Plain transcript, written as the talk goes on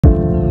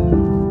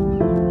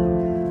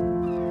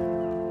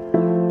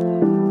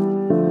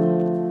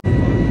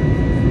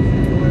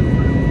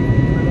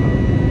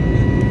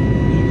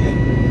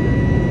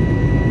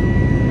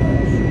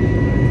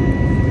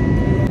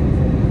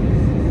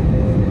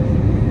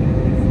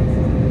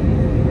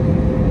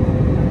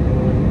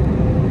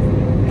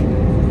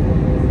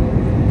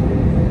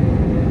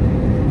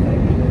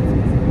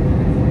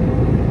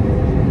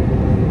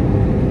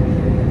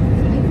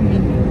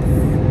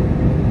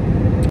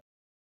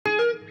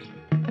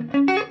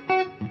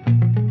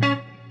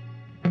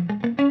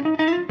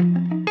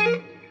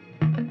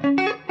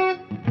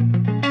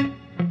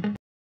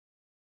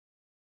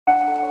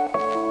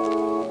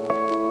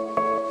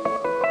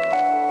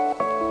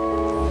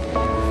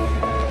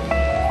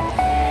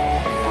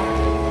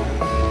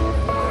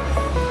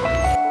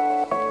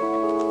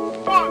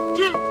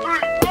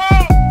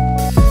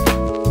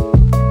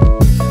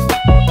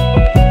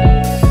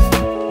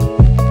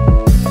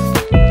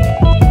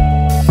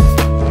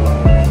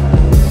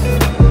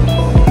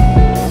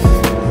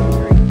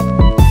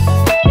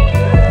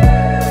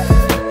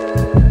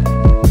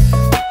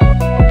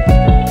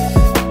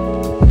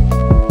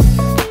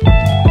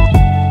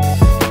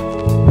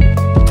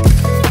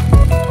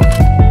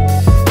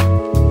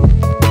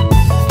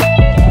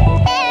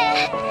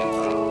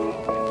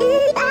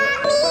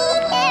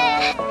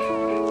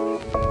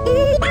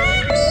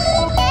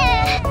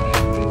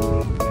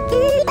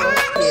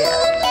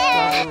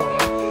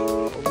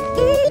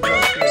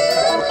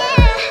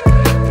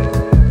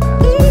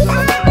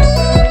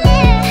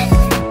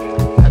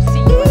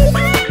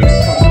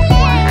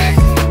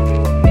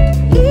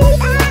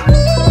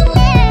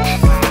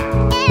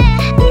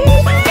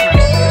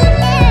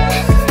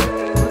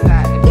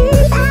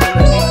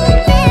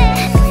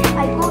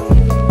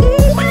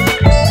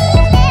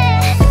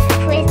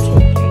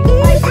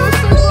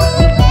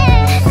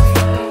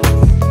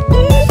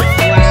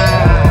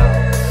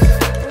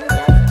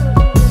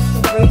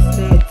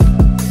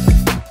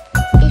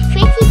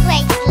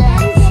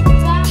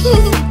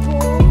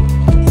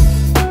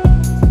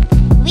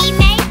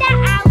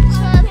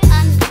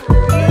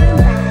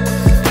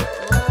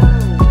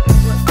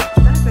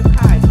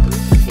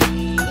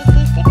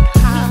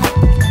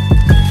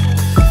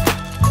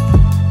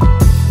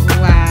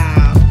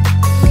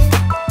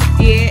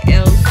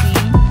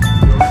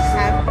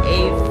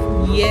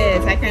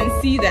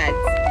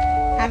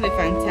Have a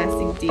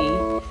fantastic day,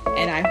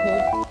 and I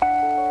hope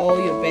all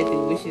your birthday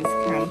wishes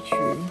come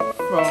true.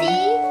 From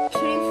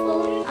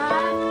truthful,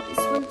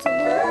 this one to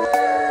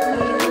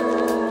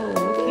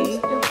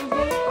okay.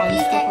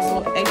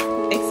 Unstoppable,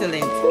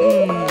 excellent.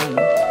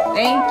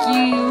 Thank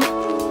you.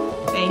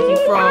 Thank you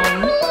from.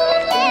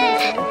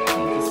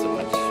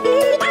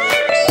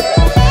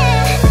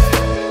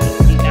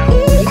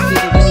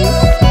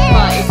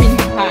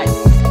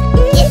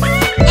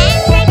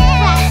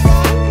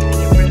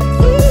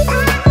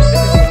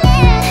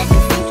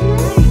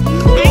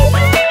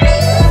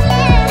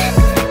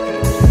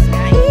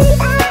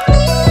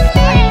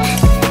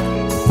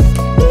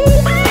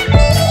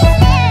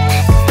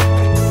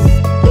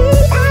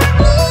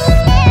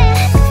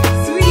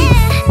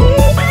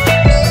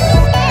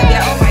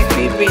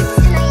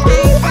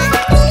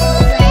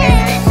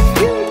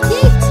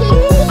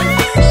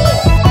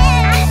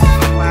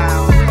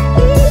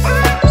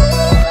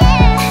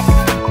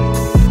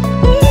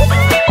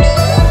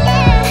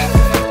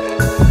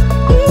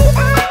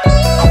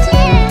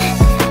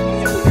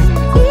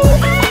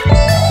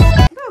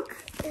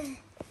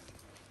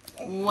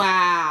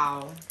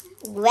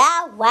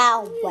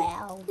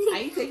 Wow.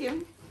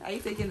 Are you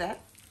taking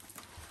that?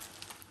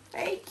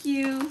 Thank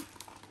you.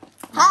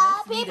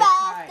 Happy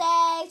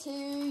birthday to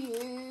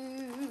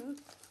you.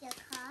 Your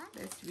card?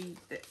 Let's read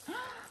it.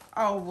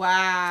 Oh,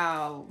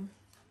 wow.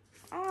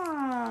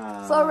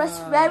 Oh. For a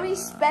very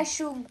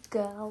special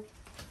girl.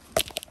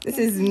 This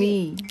is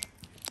me.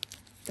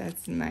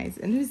 That's nice.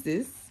 And who's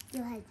this?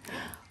 Your husband.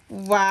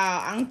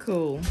 Wow,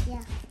 uncle.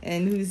 Yeah.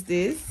 And who's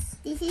this?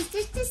 This is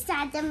just the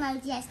sad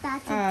emoji I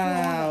started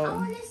Oh. drawing. I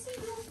want to see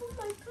your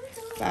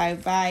photo.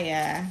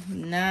 Bye.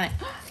 Nice.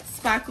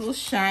 Sparkle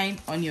shine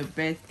on your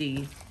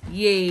birthday.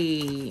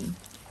 Yay.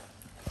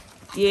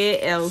 Dear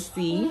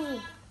Elsie,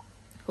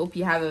 hope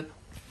you have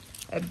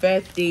a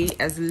birthday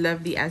as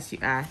lovely as you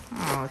are.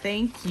 Oh,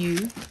 thank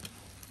you.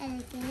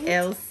 Elegant.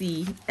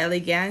 Elsie,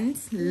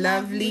 elegant,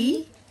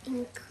 lovely,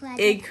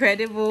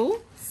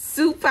 Incredible.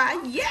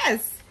 super,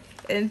 yes,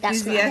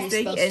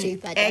 enthusiastic and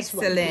super.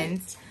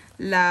 excellent.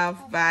 Love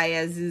by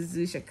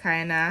Azuzu,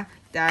 Shekinah,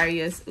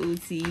 Darius,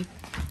 Uti,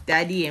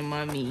 Daddy and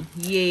Mommy.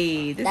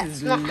 Yay, this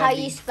is That's not how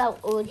lovely. you spell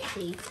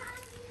Uti.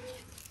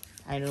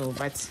 I know,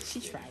 but she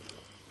tried.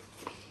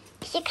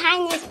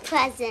 Shekinah's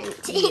present.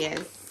 Yes.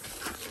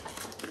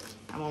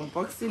 I'm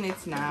unboxing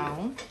it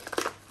now.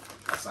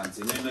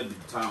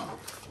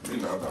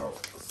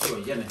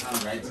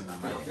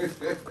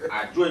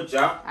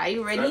 Are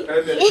you ready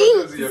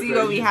to see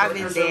what we have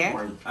in there?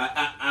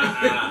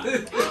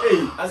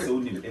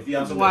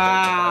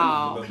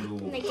 Wow.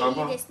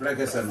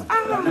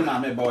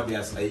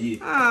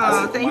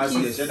 Oh, thank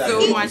you so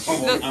much.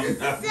 Look.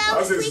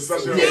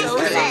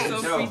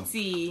 So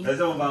pretty.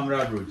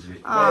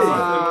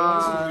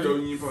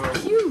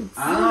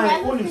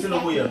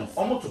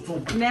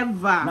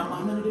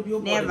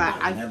 Never.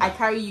 I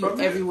carry you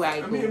everywhere I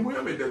go.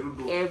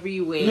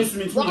 Everywhere. So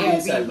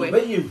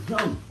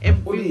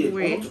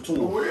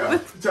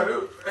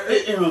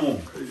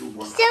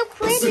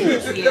pretty.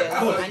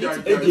 Yeah, I need to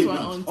put this one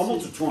on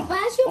too.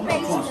 Where's your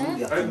bracelet?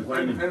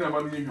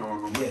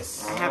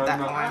 Yes, I have that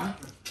one.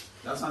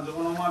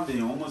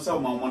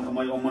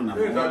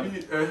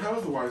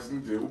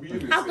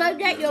 I'll go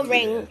get your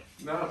ring.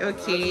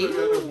 Okay.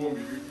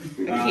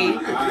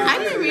 I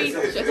didn't read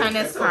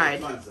Shekinah's card.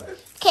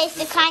 Okay,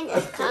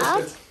 Shekinah's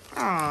card.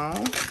 Aww.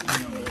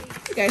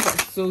 You guys are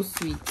so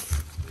sweet.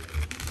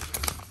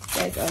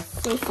 You guys are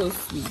so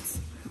sweet.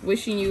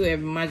 Wishing you a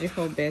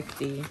magical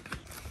birthday.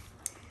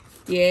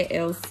 Dear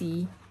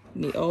Elsie,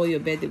 may all your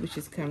birthday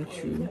wishes come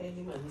true.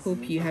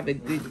 Hope you have a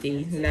good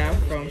day. Love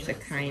from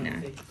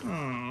Shekinah.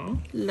 Aww,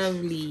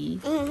 lovely.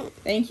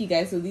 Thank you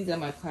guys. So these are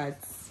my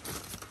cards.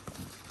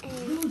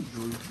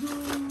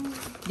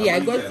 Yeah, I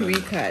got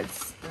 3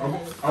 cards.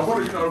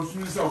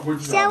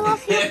 Show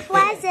off your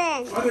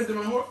present.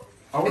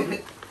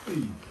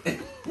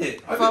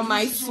 For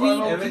my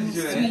sweet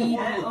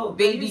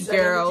baby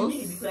girls.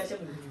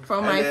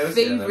 For my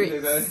favorites.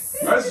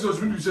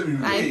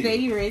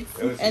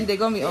 And they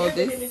got me all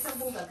this.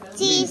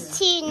 These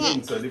 2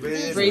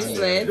 necklaces.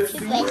 Bracelets.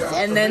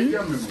 And then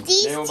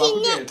These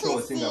 2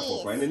 necklaces.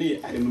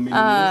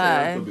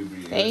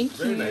 thank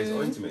you.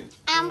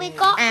 And we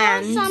got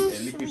her some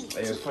sweets.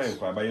 And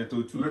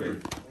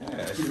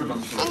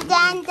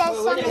then there's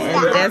some of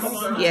that.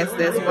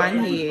 There's one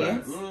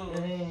here.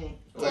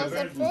 There's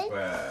a bit.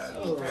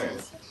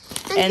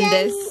 And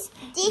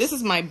this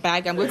is my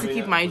bag. I'm going to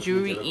keep my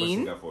jewelry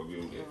in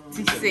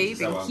to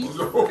save and keep.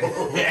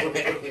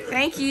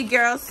 Thank you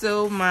girls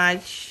so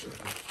much.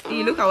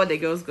 You look at what the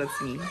girls got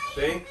me.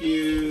 Thank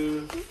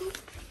you.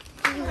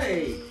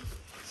 Hey.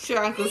 Show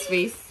uncle's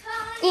face.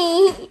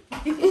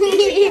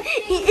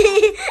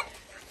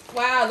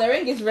 Wow, the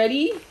ring is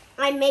ready.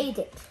 I made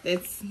it.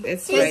 It's Do you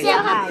see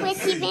how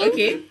pretty ring?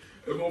 Okay.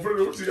 I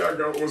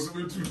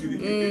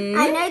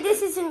know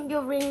this isn't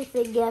your ring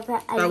figure,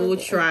 but I will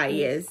try,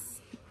 yes.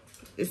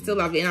 It's still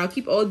lovely, and I'll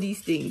keep all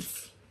these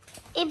things.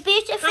 It's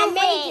beautiful. I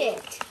made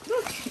it.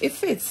 Look, it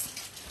fits.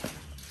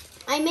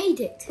 I made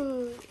it.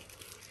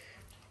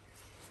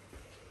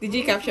 Did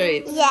you capture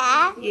it?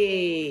 Yeah.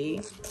 Yay.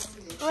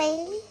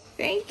 Wait.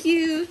 Thank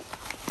you.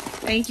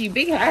 Thank you.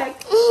 Big hug.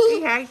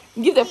 Big hug.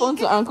 Give the phone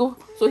to Uncle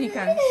so he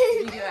can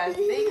video us.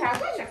 Big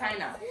hug.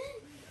 Shakina.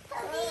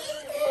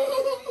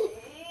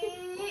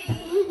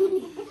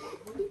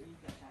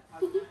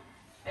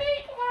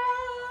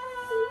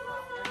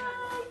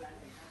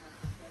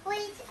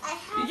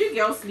 Did you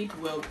girls sleep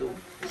well though?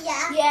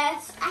 Yeah.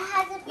 Yes.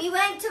 We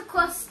went to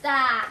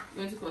Costa.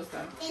 You went to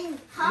Costa? In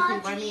With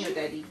Hardy. mommy or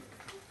daddy?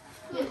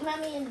 With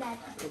mommy and daddy.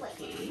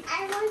 Okay.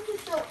 I want to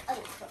show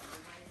Uncle.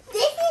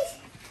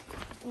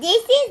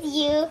 This is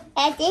you,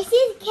 and this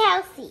is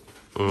Kelsey.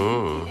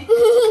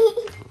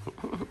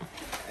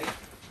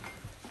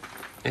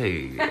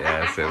 Hey,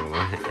 that's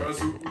everyone.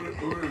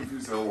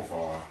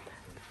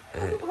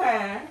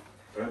 Where?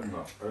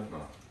 Edna.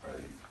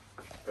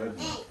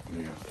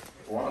 Yeah.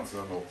 Once I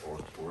know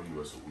for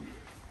you as a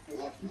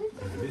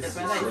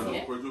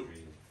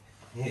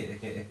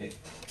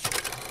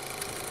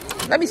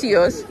Let me see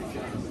yours.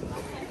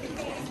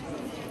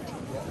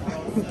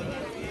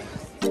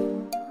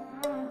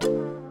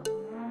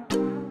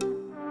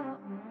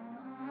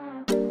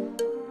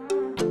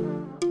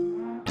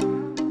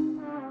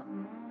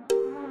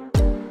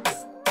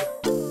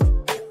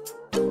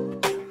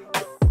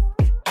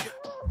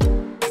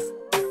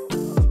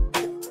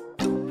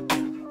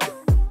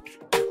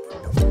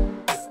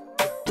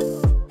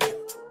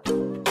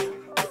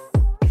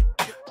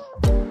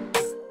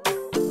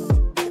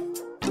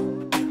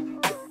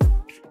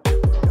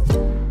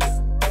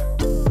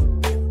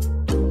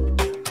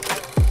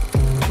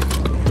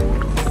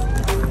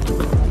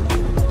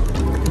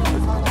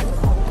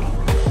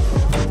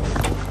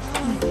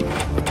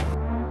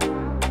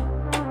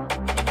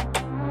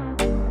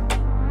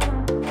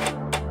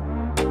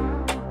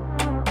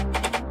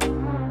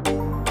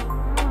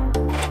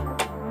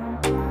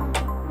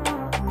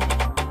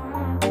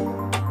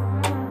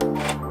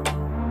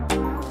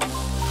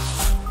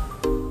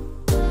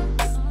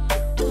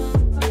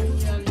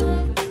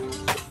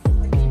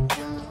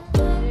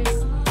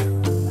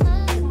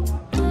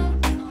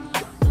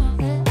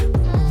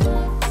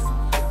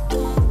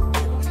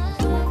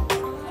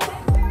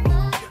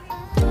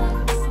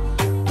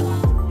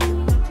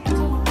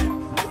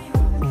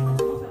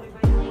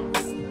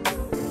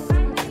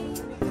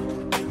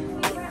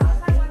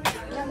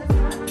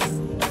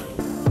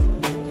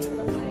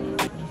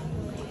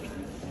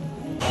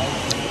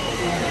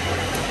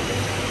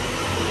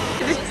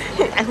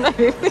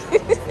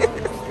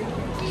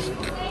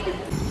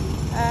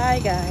 Hi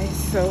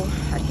guys, so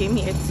I came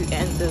here to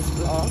end this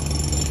vlog.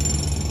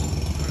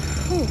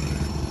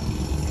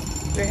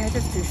 We're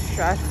headed to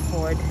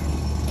Stratford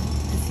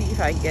to see if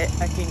I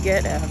can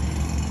get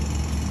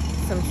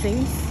some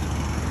things.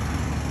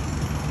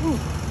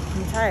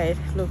 I'm tired.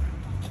 Look,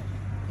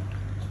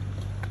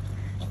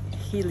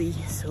 hilly,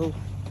 so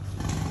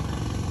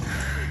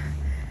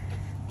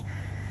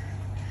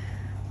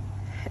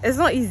it's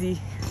not easy.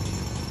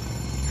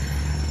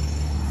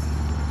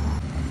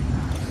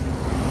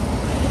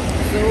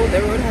 So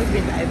the road has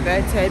been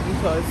diverted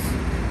because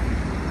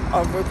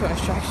of road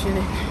construction,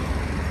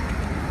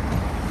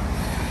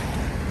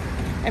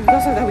 and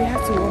because of that we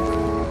have to walk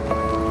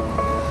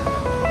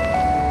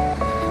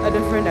a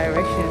different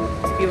direction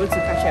to be able to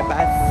catch a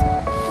bus.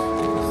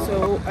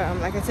 So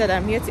like I said,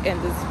 I'm here to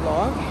end this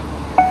vlog.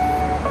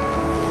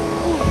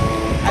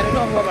 I don't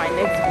know what my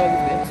next vlog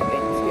is going to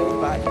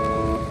entail, but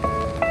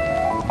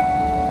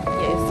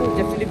yeah, it's still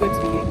definitely going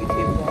to be